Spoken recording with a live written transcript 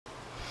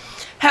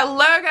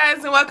Hello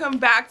guys, and welcome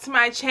back to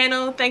my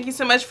channel. Thank you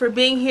so much for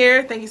being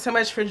here. Thank you so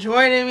much for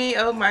joining me.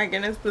 Oh my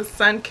goodness, the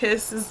sun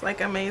kiss is like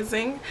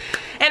amazing.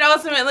 And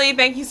ultimately,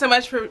 thank you so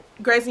much for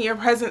gracing your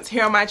presence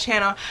here on my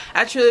channel.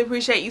 I truly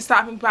appreciate you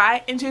stopping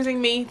by and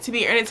choosing me to be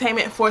your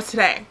entertainment for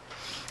today.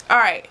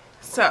 Alright,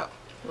 so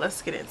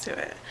let's get into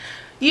it.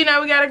 You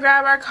know, we gotta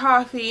grab our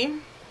coffee.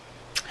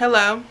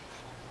 Hello.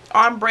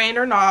 On brand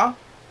or not.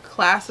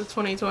 Class of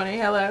 2020.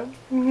 Hello.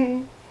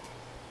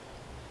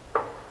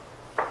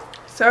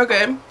 So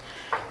good.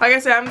 Like I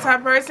said, I'm the type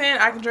of person,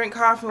 I can drink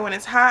coffee when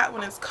it's hot,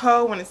 when it's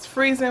cold, when it's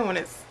freezing, when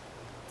it's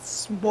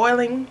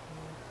boiling.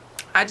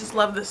 I just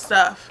love this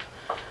stuff.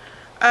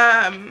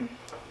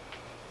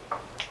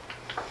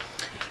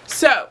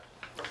 So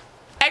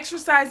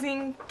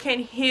exercising can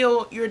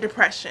heal your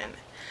depression.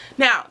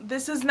 Now,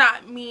 this does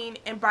not mean,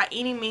 and by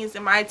any means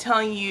am I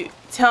telling you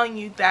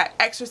that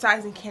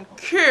exercising can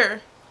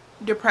cure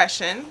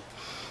depression.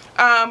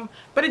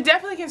 But it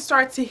definitely can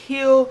start to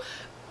heal.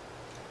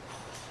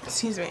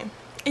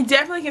 It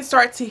definitely can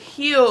start to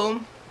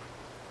heal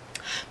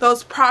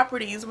those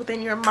properties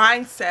within your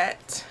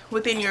mindset,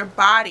 within your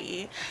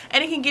body,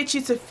 and it can get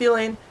you to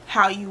feeling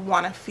how you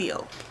want to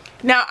feel.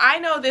 Now, I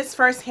know this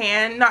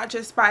firsthand, not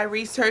just by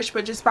research,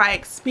 but just by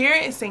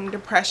experiencing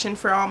depression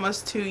for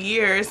almost 2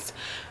 years.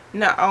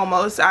 Not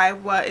almost,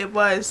 it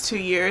was 2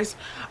 years.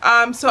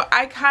 So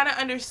I kind of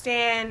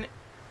understand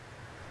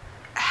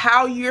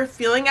how you're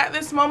feeling at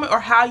this moment,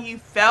 or how you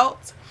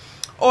felt,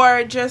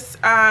 or just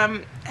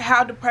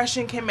how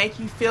depression can make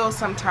you feel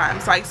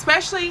sometimes. Like,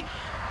 especially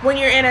when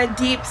you're in a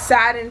deep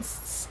saddened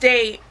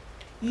state,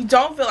 you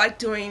don't feel like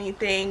doing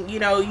anything. You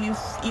know, you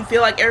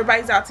feel like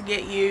everybody's out to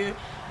get you.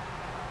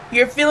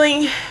 You're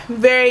feeling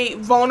very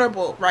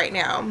vulnerable right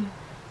now,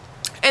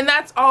 and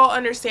that's all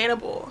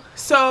understandable.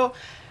 So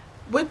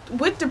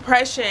with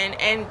depression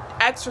and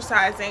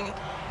exercising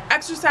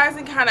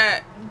kind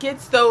of get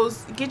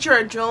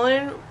your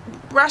adrenaline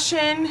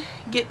rushing,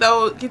 get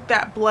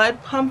that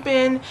blood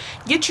pumping,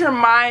 get your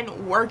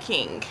mind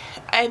working.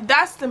 And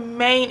that's the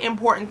main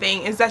important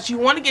thing, is that you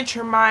want to get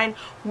your mind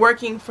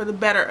working for the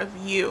better of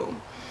you.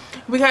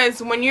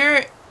 Because when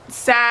you're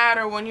sad,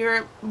 or when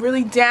you're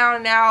really down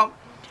and out,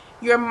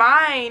 your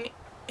mind,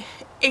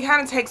 it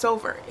kind of takes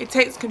over. It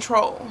takes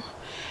control.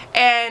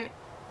 And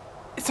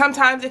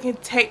sometimes it can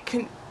take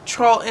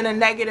control in a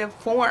negative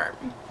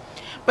form.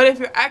 But if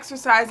you're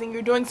exercising,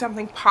 you're doing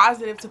something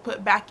positive to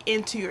put back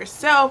into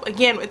yourself.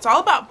 Again, it's all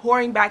about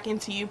pouring back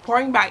into you,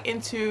 pouring back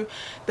into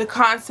the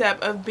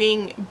concept of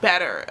being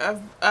better,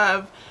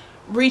 of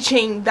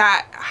reaching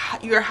that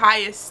your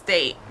highest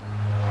state.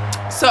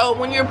 So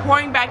when you're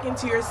pouring back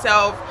into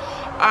yourself,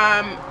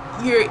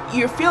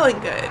 you're feeling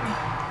good,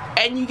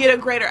 and you get a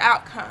greater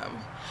outcome.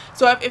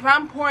 So if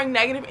I'm pouring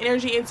negative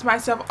energy into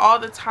myself all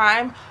the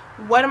time,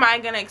 what am I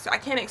gonna expect? I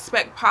can't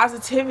expect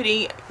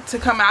positivity to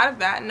come out of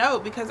that. No,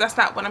 because that's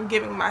not what I'm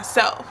giving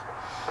myself.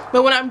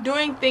 But when I'm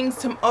doing things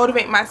to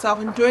motivate myself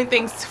and doing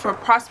things for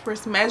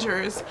prosperous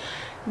measures,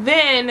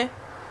 then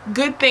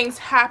good things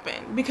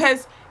happen.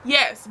 Because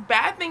yes,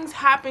 bad things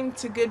happen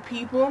to good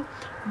people,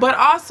 but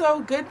also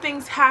good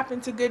things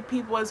happen to good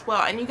people as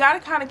well. And you gotta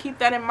kind of keep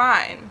that in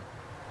mind.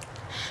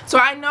 So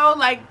I know,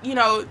 like, you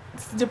know,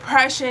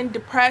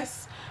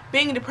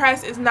 being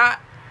depressed is not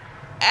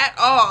at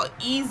all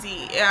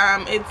easy.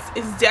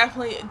 It's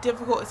definitely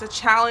difficult. It's a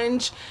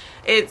challenge.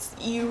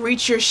 You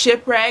reach your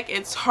shipwreck.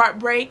 It's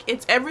heartbreak.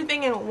 It's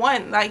everything in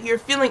one. Like, you're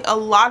feeling a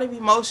lot of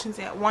emotions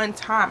at one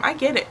time. I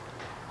get it.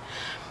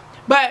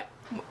 But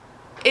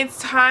it's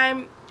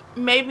time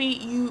maybe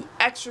you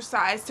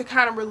exercise to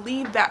kind of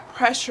relieve that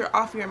pressure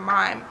off your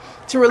mind,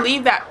 to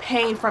relieve that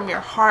pain from your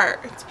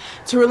heart,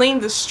 to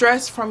relieve the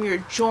stress from your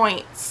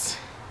joints.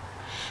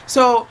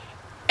 So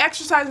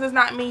exercise does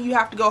not mean you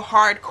have to go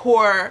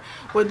hardcore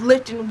with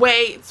lifting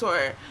weights,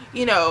 or,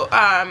 you know,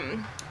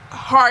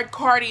 hard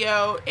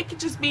cardio. It could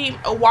just be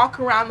a walk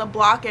around the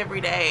block every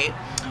day,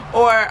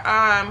 or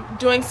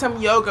doing some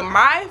yoga.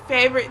 My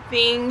favorite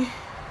thing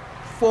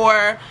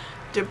for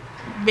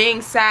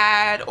being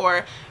sad,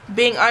 or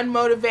being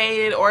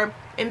unmotivated, or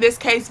in this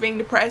case being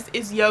depressed,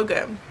 is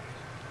yoga.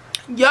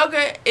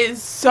 Yoga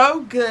is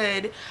so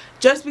good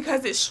just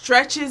because it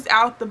stretches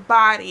out the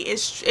body.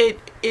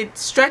 It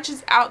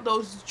stretches out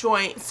those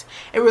joints.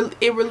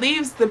 It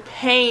relieves the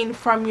pain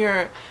from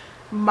your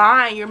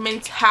mind, your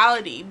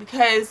mentality,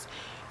 because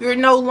you're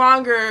no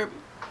longer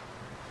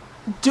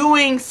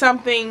doing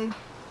something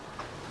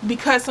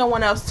because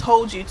someone else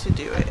told you to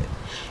do it.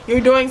 You're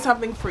doing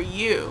something for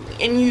you,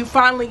 and you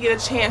finally get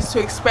a chance to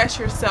express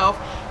yourself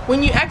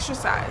when you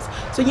exercise.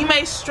 So you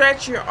may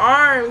stretch your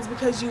arms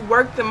because you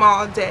work them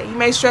all day. You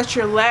may stretch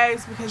your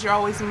legs because you're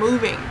always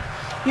moving.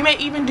 You may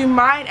even do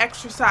mind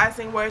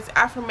exercising, where it's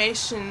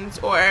affirmations,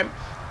 or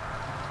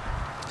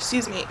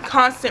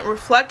constant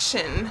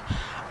reflection.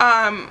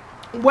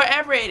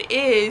 Whatever it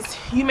is,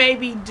 you may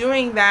be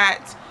doing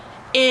that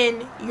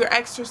in your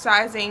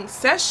exercising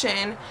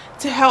session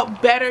to help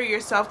better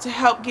yourself, to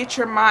help get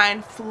your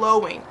mind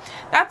flowing.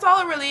 That's all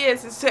it really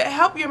is to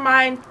help your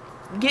mind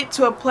get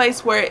to a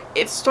place where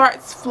it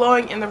starts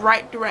flowing in the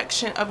right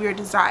direction of your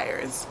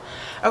desires.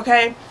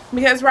 Okay,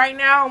 because right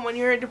now when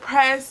you're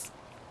depressed,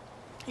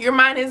 your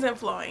mind isn't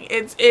flowing.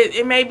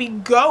 It may be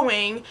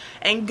going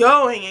and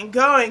going and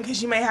going,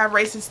 because you may have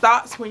racist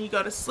thoughts when you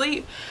go to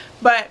sleep,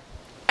 but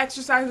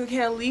exercising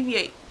can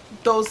alleviate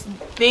those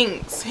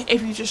things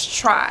if you just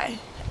try.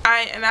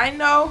 I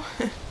know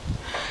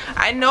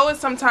I know it's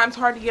sometimes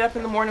hard to get up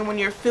in the morning when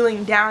you're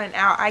feeling down and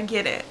out. I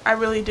get it, I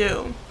really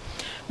do.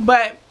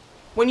 But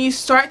when you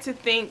start to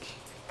think,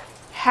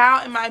 how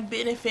am I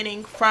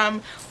benefiting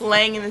from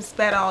laying in this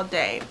bed all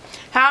day?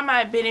 How am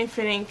I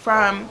benefiting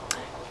from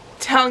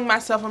telling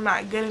myself I'm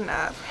not good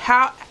enough?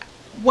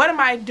 What am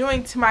I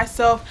doing to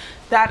myself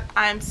that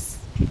I'm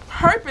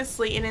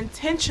purposely and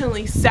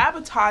intentionally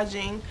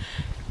sabotaging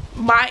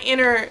my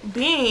inner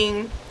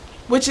being,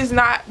 which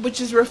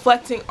is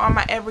reflecting on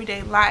my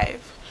everyday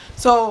life?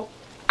 So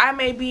I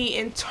may be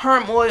in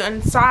turmoil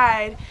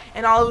inside,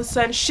 and all of a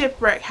sudden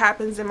shipwreck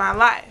happens in my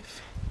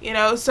life, you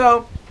know.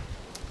 So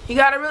you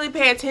got to really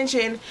pay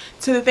attention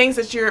to the things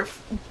that you're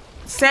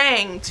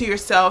saying to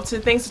yourself, to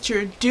the things that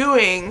you're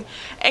doing,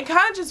 and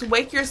kind of just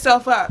wake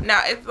yourself up.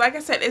 Now, like I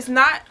said, it's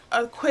not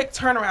a quick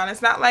turnaround.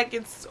 It's not like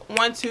it's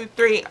 1, 2,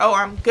 3, oh,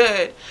 I'm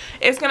good.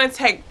 It's going to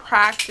take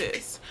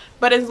practice.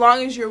 But as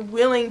long as you're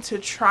willing to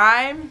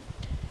try,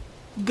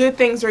 good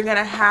things are going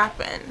to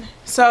happen.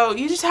 So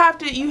you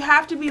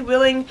have to be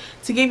willing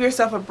to give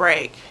yourself a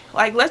break.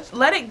 Like,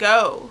 let it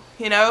go,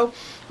 you know.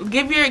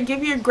 Give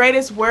your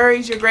greatest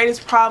worries, your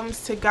greatest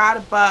problems to God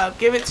above.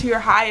 Give it to your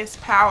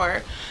highest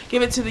power.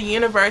 Give it to the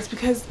universe,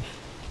 because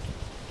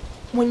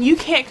when you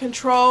can't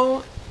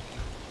control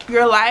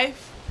your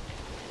life,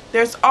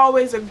 there's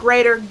always a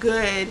greater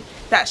good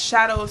that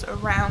shadows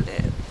around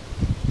it.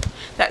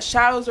 That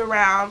shadows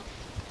around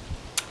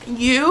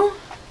you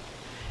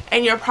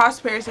and your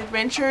prosperous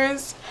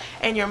adventures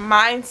and your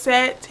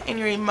mindset and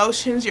your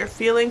emotions, your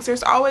feelings.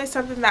 There's always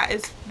something that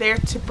is there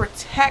to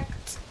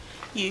protect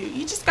you.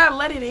 You just gotta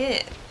let it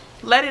in.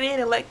 Let it in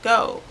and let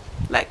go.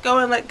 Let go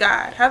and let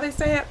God. How they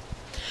say it?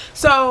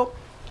 So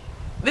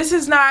this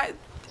is not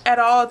at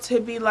all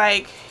to be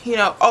like, you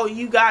know, oh,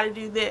 you gotta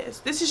do this.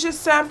 This is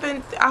just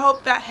something, I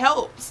hope that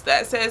helps,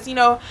 that says, you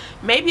know,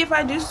 maybe if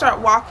I do start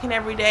walking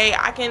every day,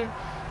 I can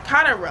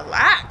kind of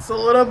relax a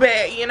little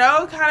bit, you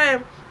know, kind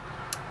of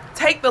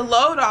take the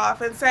load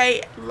off and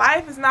say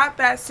life is not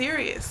that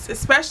serious,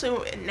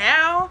 especially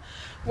now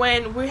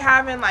when we're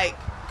having like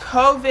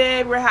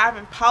COVID, we're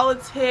having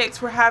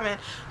politics, we're having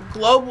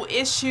global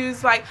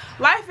issues. Like,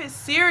 life is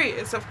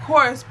serious, of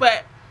course,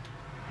 but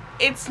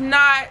it's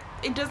not,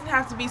 it doesn't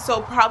have to be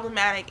so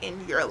problematic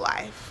in your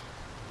life.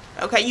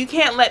 Okay, you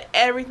can't let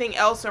everything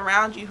else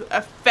around you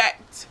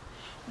affect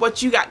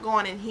what you got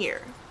going in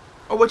here,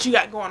 or what you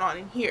got going on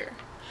in here.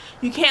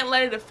 You can't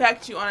let it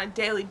affect you on a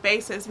daily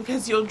basis,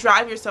 because you'll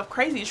drive yourself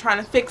crazy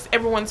trying to fix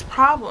everyone's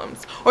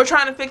problems or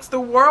trying to fix the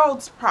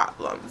world's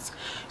problems.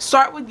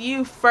 Start with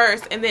you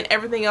first, and then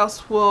everything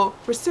else will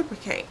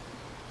reciprocate.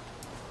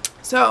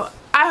 So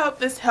I hope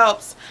this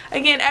helps.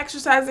 Again,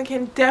 exercising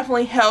can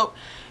definitely help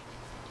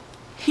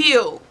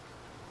heal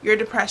your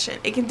depression.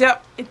 It can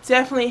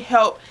definitely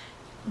help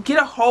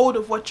get a hold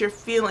of what you're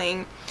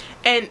feeling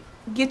and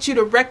get you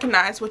to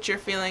recognize what you're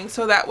feeling,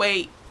 so that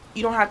way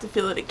you don't have to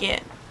feel it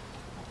again.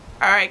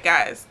 Alright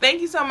guys, thank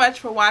you so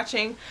much for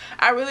watching.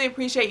 I really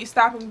appreciate you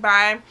stopping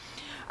by.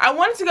 I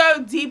wanted to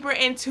go deeper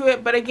into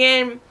it, but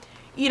again,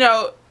 you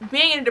know,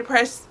 being in a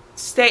depressed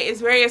state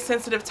is very a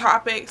sensitive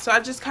topic, so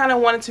I just kind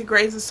of wanted to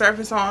graze the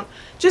surface on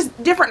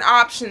just different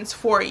options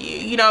for you.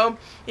 You know,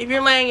 if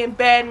you're laying in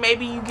bed,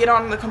 maybe you get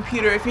on the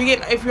computer. If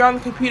you're on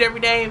the computer every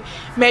day,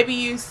 maybe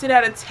you sit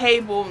at a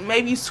table,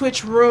 maybe you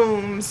switch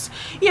rooms.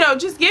 You know,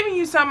 just giving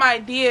you some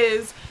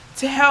ideas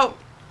to help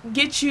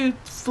get you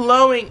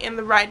flowing in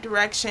the right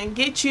direction,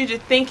 get you to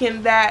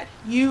thinking that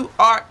you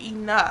are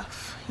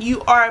enough, you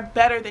are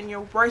better than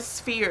your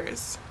worst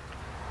fears.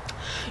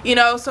 You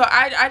know, so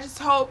I just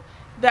hope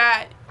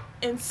that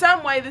in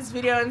some way this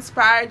video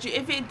inspired you.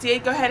 If it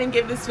did, go ahead and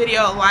give this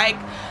video a like.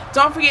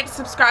 Don't forget to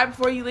subscribe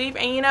before you leave,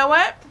 and you know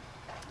what,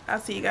 I'll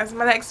see you guys in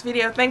my next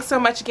video. Thanks so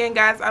much again,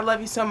 guys. I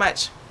love you so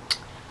much.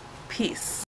 Peace.